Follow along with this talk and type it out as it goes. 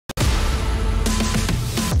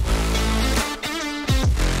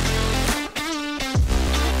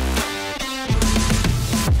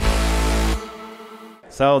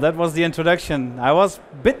So that was the introduction. I was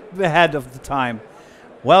a bit ahead of the time.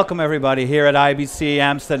 Welcome everybody here at IBC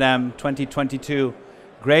Amsterdam 2022.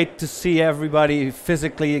 Great to see everybody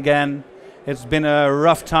physically again. It's been a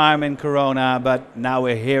rough time in Corona, but now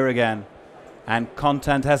we're here again. And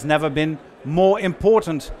content has never been more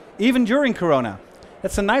important, even during Corona.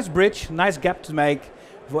 That's a nice bridge, nice gap to make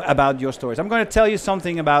about your stories. I'm going to tell you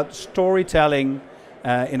something about storytelling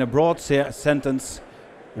in a broad sentence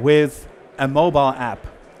with a mobile app.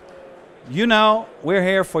 You know, we're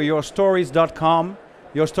here for YourStoryz.com.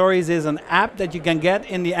 YourStoryz is an app that you can get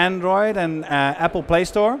in the Android and Apple Play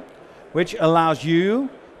Store, which allows you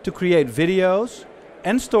to create videos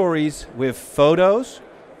and stories with photos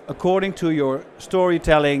according to your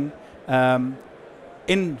storytelling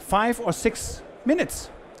in 5 or 6 minutes.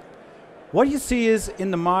 What you see is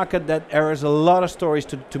in the market that there is a lot of stories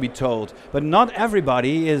to be told, but not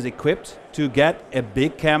everybody is equipped to get a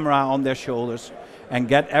big camera on their shoulders and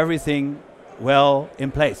get everything well in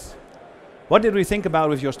place. What did we think about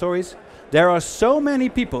with YourStoryz? There are so many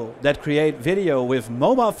people that create video with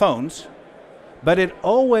mobile phones, but it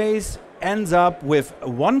always ends up with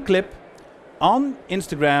one clip on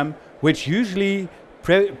Instagram, which usually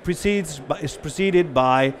is preceded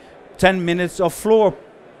by 10 minutes of floor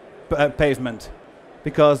pavement,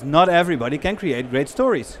 because not everybody can create great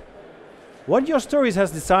stories. What YourStoryz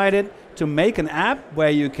has decided to make an app where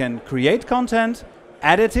you can create content,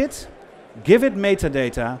 edit it, give it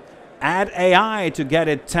metadata, add AI to get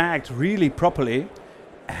it tagged really properly,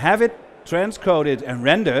 have it transcoded and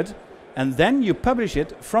rendered, and then you publish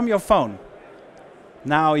it from your phone.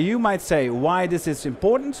 Now you might say why this is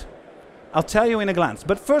important. I'll tell you in a glance,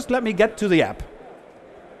 but first let me get to the app.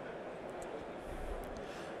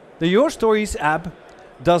 The YourStoryz app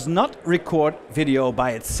does not record video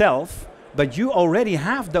by itself, but you already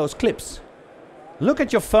have those clips. Look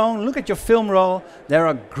at your phone, look at your film roll. There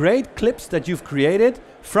are great clips that you've created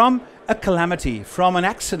from a calamity, from an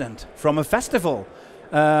accident, from a festival.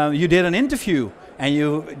 You did an interview and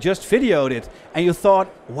you just videoed it and you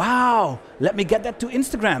thought, wow, let me get that to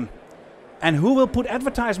Instagram. And who will put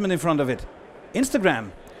advertisement in front of it?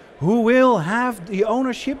 Instagram. Who will have the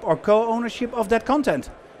ownership or co-ownership of that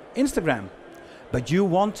content? Instagram. But you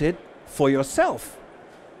want it for yourself.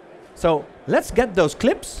 So let's get those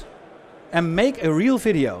clips and make a real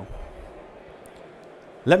video.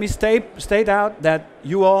 Let me state out that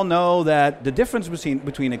you all know that the difference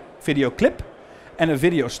between a video clip and a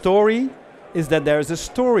video story is that there is a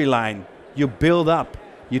storyline. You build up,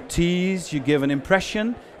 you tease, you give an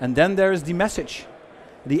impression, and then there is the message.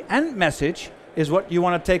 The end message is what you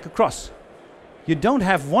want to take across. You don't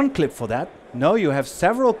have one clip for that. No, you have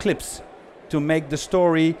several clips to make the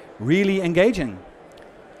story really engaging.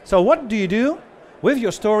 So what do you do? With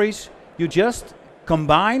YourStoryz, you just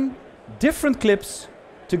combine different clips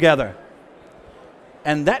together.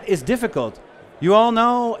 And that is difficult. You all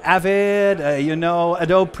know Avid, you know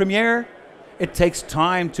Adobe Premiere. It takes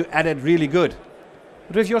time to edit really good.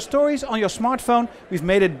 But with YourStoryz on your smartphone, we've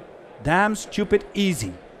made it damn stupid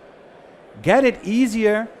easy. Get it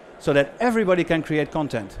easier so that everybody can create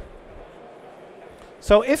content.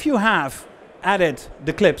 So if you have added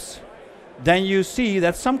the clips, then you see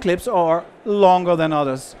that some clips are longer than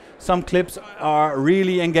others. Some clips are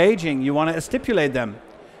really engaging. You want to stipulate them.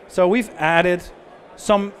 So we've added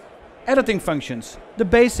some editing functions. The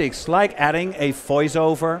basics, like adding a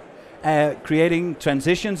voiceover, creating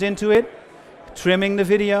transitions into it, trimming the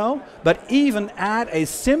video, but even add a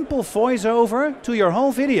simple voiceover to your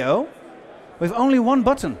whole video with only one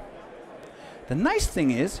button. The nice thing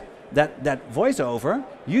is that that voiceover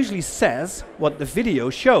usually says what the video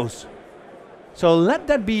shows. So let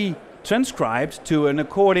that be transcribed to an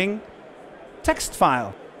according text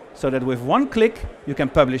file, so that with one click you can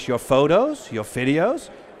publish your photos, your videos,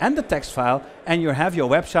 and the text file, and you have your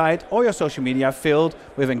website or your social media filled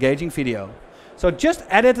with engaging video. So just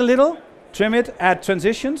edit a little, trim it, add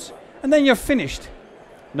transitions, and then you're finished.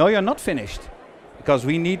 No, you're not finished, because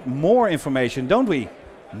we need more information, don't we?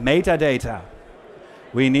 Metadata.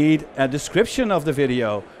 We need a description of the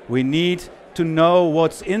video. We need to know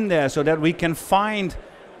what's in there so that we can find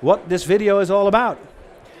what this video is all about.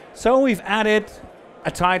 So we've added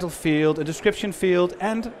a title field, a description field,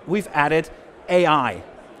 and we've added AI.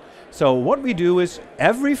 So what we do is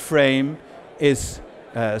every frame is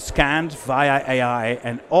scanned via AI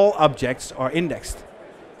and all objects are indexed.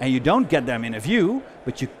 And you don't get them in a view,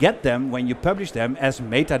 but you get them when you publish them as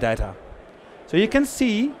metadata. So you can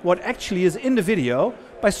see what actually is in the video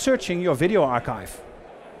by searching your video archive.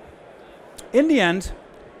 In the end,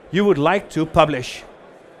 you would like to publish.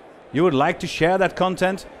 You would like to share that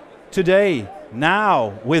content today,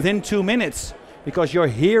 now, within 2 minutes. because you're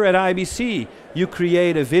here at IBC. You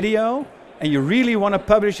create a video and you really want to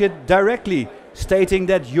publish it directly, stating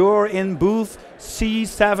that you're in booth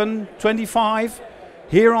C725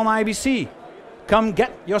 here on IBC. Come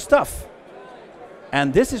get your stuff.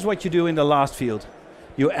 And this is what you do in the last field.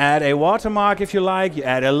 You add a watermark if you like, you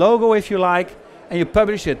add a logo if you like, and you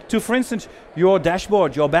publish it to, for instance, your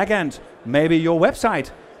dashboard, your backend, maybe your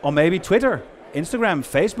website, or maybe Twitter, Instagram,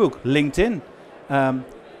 Facebook, LinkedIn,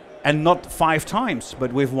 and not 5 times,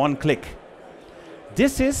 but with 1 click.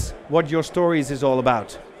 This is what YourStoryz is all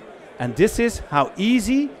about. And this is how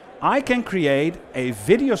easy I can create a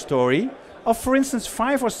video story of, for instance,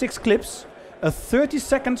 5 or 6 clips, a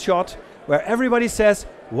 30-second shot where everybody says,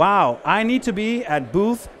 wow, I need to be at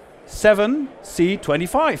booth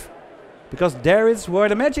 7C25, because there is where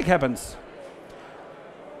the magic happens.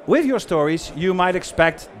 With YourStoryz, you might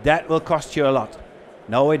expect that will cost you a lot.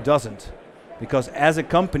 No, it doesn't. Because as a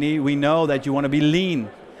company, we know that you want to be lean.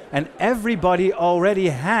 And everybody already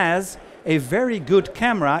has a very good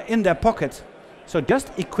camera in their pocket. So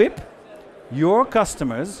just equip your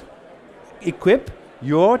customers, equip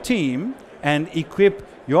your team, and equip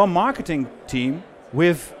your marketing team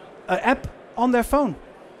with an app on their phone.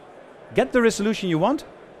 Get the resolution you want,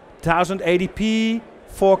 1080p,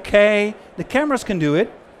 4K, the cameras can do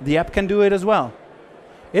it, the app can do it as well.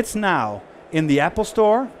 It's now in the Apple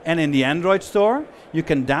Store and in the Android Store. You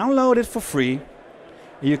can download it for free,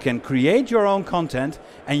 you can create your own content,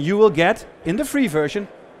 and you will get, in the free version,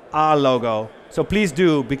 our logo. So please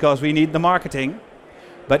do, because we need the marketing.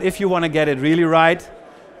 But if you want to get it really right,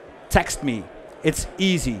 text me. It's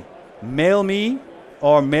easy. Mail me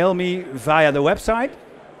or mail me via the website,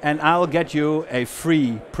 and I'll get you a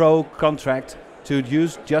free pro contract to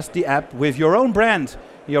use just the app with your own brand,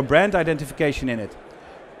 your brand identification in it.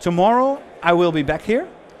 Tomorrow I will be back here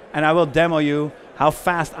and I will demo you how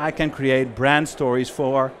fast I can create brand stories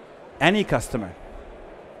for any customer.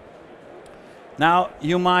 Now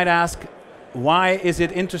you might ask, why is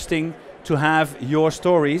it interesting to have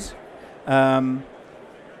YourStoryz?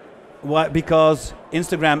 Because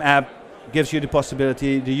Instagram app gives you the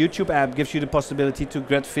possibility, the YouTube app gives you the possibility to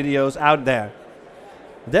get videos out there.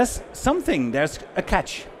 There's a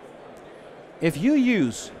catch. If you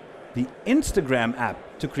use the Instagram app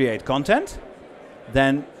to create content,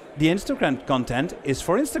 then the Instagram content is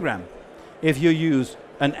for Instagram. If you use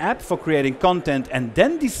an app for creating content and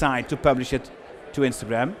then decide to publish it to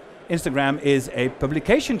Instagram, Instagram is a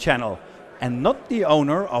publication channel and not the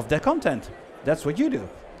owner of the content. That's what you do.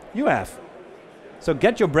 You have. So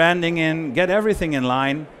get your branding in, get everything in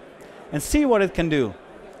line, and see what it can do.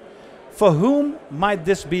 For whom might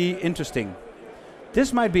this be interesting?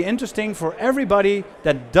 This might be interesting for everybody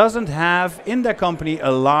that doesn't have in their company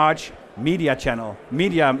a large media channel,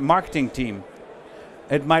 media marketing team.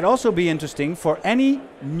 It might also be interesting for any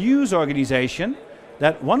news organization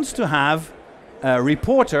that wants to have a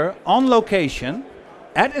reporter on location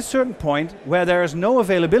at a certain point where there is no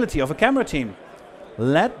availability of a camera team.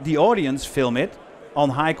 Let the audience film it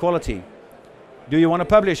on high quality. Do you want to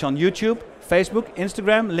publish on YouTube, Facebook,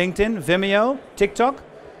 Instagram, LinkedIn, Vimeo, TikTok?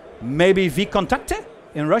 Maybe VKontakte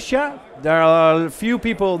in Russia? There are a few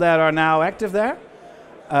people that are now active there.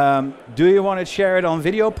 Do you want to share it on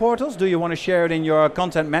video portals? Do you want to share it in your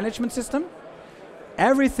content management system?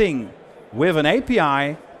 Everything with an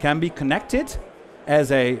API can be connected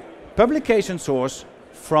as a publication source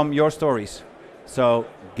from YourStoryz. So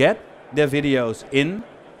get the videos in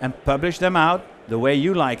and publish them out the way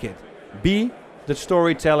you like it. Be the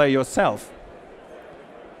storyteller yourself.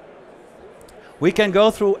 We can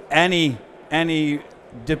go through any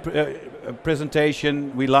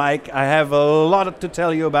presentation we like. I have a lot to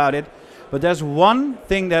tell you about it, but there's one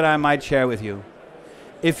thing that I might share with you.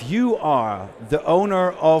 If you are the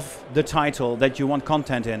owner of the title that you want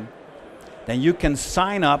content in, then you can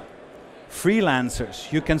sign up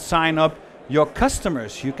freelancers, you can sign up your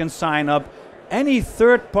customers, you can sign up any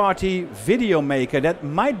third-party video maker that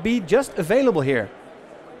might be just available here.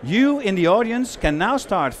 You in the audience can now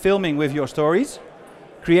start filming with YourStoryz,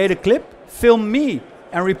 create a clip, film me,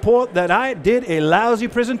 and report that I did a lousy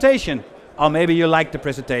presentation. Or maybe you like the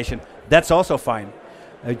presentation. That's also fine.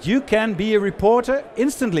 You can be a reporter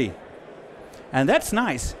instantly. And that's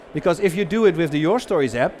nice, because if you do it with the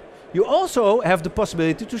YourStoryz app, you also have the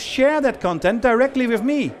possibility to share that content directly with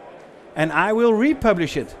me. And I will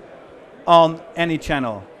republish it on any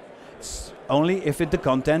channel. It's only if the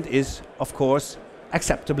content is, of course,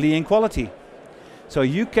 acceptably in quality. So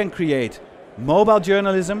you can create mobile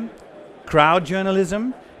journalism, crowd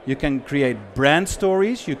journalism, you can create brand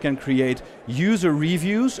stories, you can create user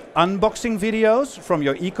reviews, unboxing videos from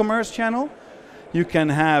your e-commerce channel. You can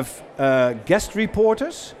have guest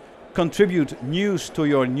reporters contribute news to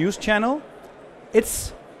your news channel.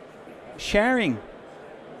 It's sharing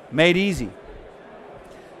made easy.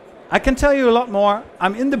 I can tell you a lot more.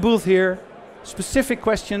 I'm in the booth here. Specific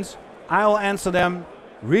questions, I'll answer them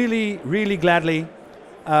really, really gladly.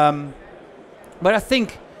 But I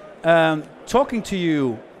think talking to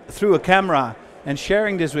you through a camera and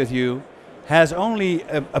sharing this with you has only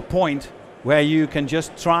a point where you can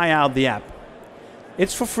just try out the app.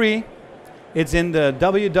 It's for free. It's in the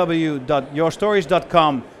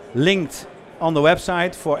www.yourstorys.com linked on the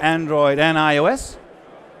website for Android and iOS.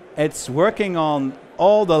 It's working on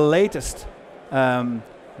all the latest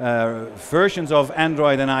versions of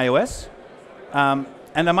Android and iOS. And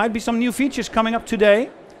there might be some new features coming up today.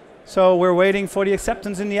 So we're waiting for the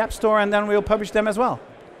acceptance in the App Store, and then we'll publish them as well.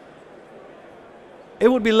 It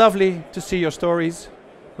would be lovely to see your stories.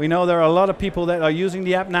 We know there are a lot of people that are using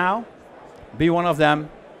the app now. Be one of them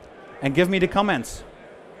and give me the comments.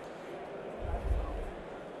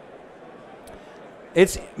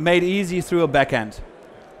 It's made easy through a backend.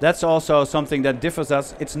 That's also something that differs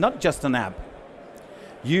us. It's not just an app.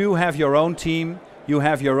 You have your own team. You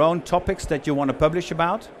have your own topics that you want to publish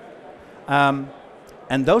about.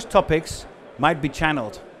 And those topics might be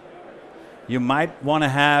channeled. You might want to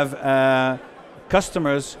have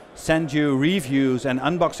customers send you reviews and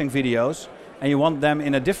unboxing videos, and you want them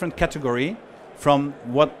in a different category from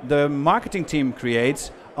what the marketing team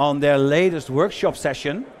creates on their latest workshop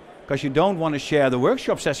session, because you don't want to share the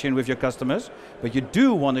workshop session with your customers, but you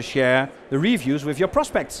do want to share the reviews with your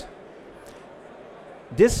prospects.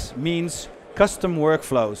 This means custom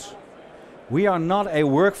workflows. We are not a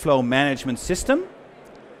workflow management system,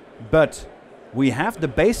 but we have the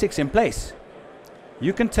basics in place.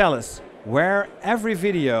 You can tell us where every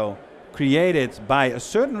video created by a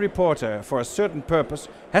certain reporter for a certain purpose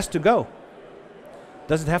has to go.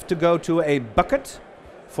 Does it have to go to a bucket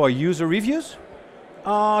for user reviews?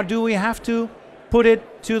 Or do we have to put it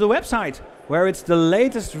to the website where it's the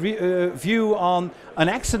latest view on an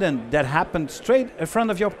accident that happened straight in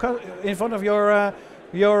front of your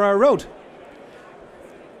road?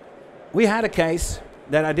 We had a case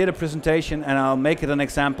that I did a presentation, and I'll make it an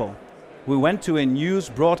example. We went to a news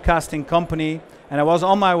broadcasting company, and I was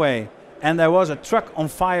on my way, and there was a truck on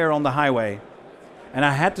fire on the highway. And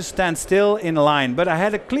I had to stand still in line, but I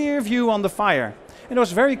had a clear view on the fire. And it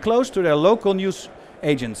was very close to their local news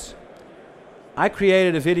agents. I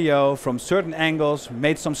created a video from certain angles,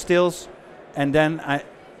 made some stills, and then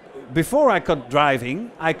before I got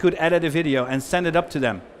driving, I could edit a video and send it up to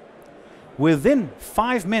them. Within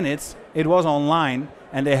 5 minutes, it was online,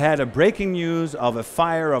 and they had a breaking news of a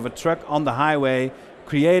fire of a truck on the highway,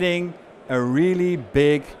 creating a really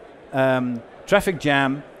big traffic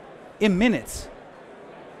jam in minutes.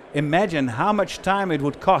 Imagine how much time it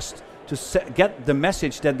would cost to get the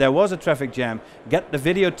message that there was a traffic jam, get the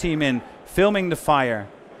video team in, filming the fire,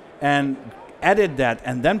 and edit that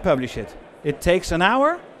and then publish it. It takes an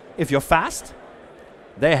hour if you're fast.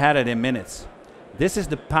 They had it in minutes. This is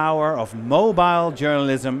the power of mobile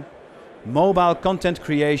journalism, mobile content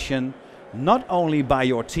creation, not only by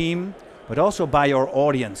your team, but also by your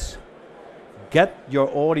audience. Get your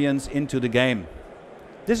audience into the game.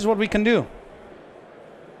 This is what we can do.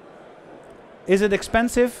 Is it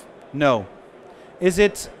expensive? No. Is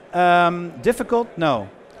it difficult? No.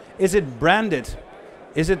 Is it branded?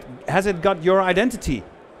 Has it got your identity?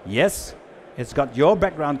 Yes. It's got your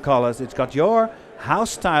background colors. It's got your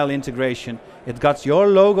house style integration. It's got your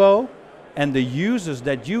logo, and the users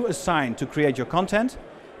that you assign to create your content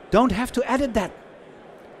don't have to edit that.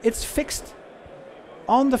 It's fixed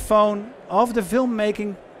on the phone of the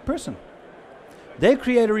filmmaking person. They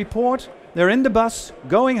create a report, they're in the bus,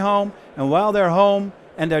 going home, and while they're home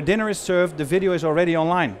and their dinner is served, the video is already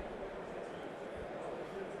online.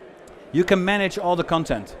 You can manage all the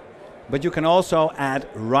content, but you can also add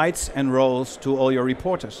rights and roles to all your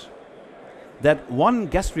reporters. That one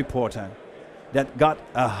guest reporter that got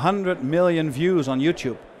 100 million views on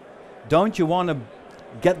YouTube, don't you want to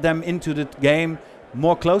get them into the game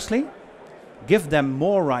more closely? Give them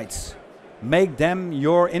more rights. Make them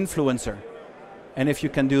your influencer. And if you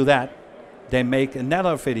can do that, they make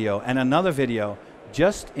another video and another video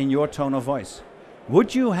just in your tone of voice.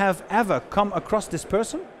 Would you have ever come across this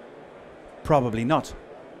person? Probably not.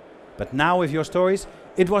 But now with YourStoryz,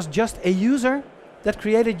 it was just a user that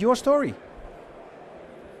created your story.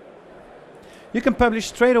 You can publish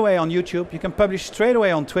straight away on YouTube, you can publish straight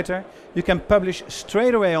away on Twitter, you can publish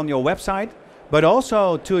straight away on your website, but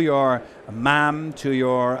also to your MAM, to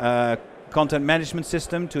your content management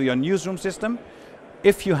system, to your newsroom system.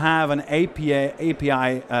 If you have an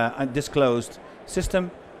API disclosed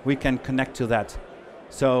system, we can connect to that.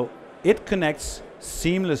 So it connects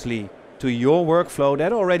seamlessly to your workflow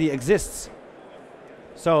that already exists.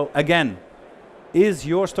 So again, is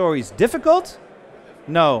YourStoryz difficult?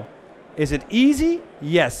 No. Is it easy?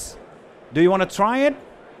 Yes. Do you want to try it?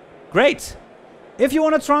 Great. If you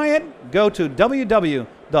want to try it, go to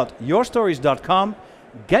www.yourstorys.com,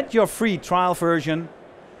 get your free trial version,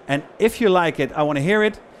 and if you like it, I want to hear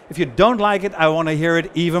it. If you don't like it, I want to hear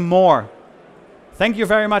it even more. Thank you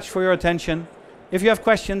very much for your attention. If you have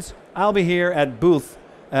questions, I'll be here at booth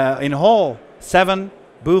in Hall 7,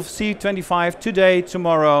 booth C25 today,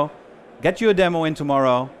 tomorrow. Get you a demo in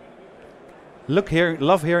tomorrow.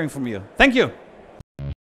 Love hearing from you. Thank you.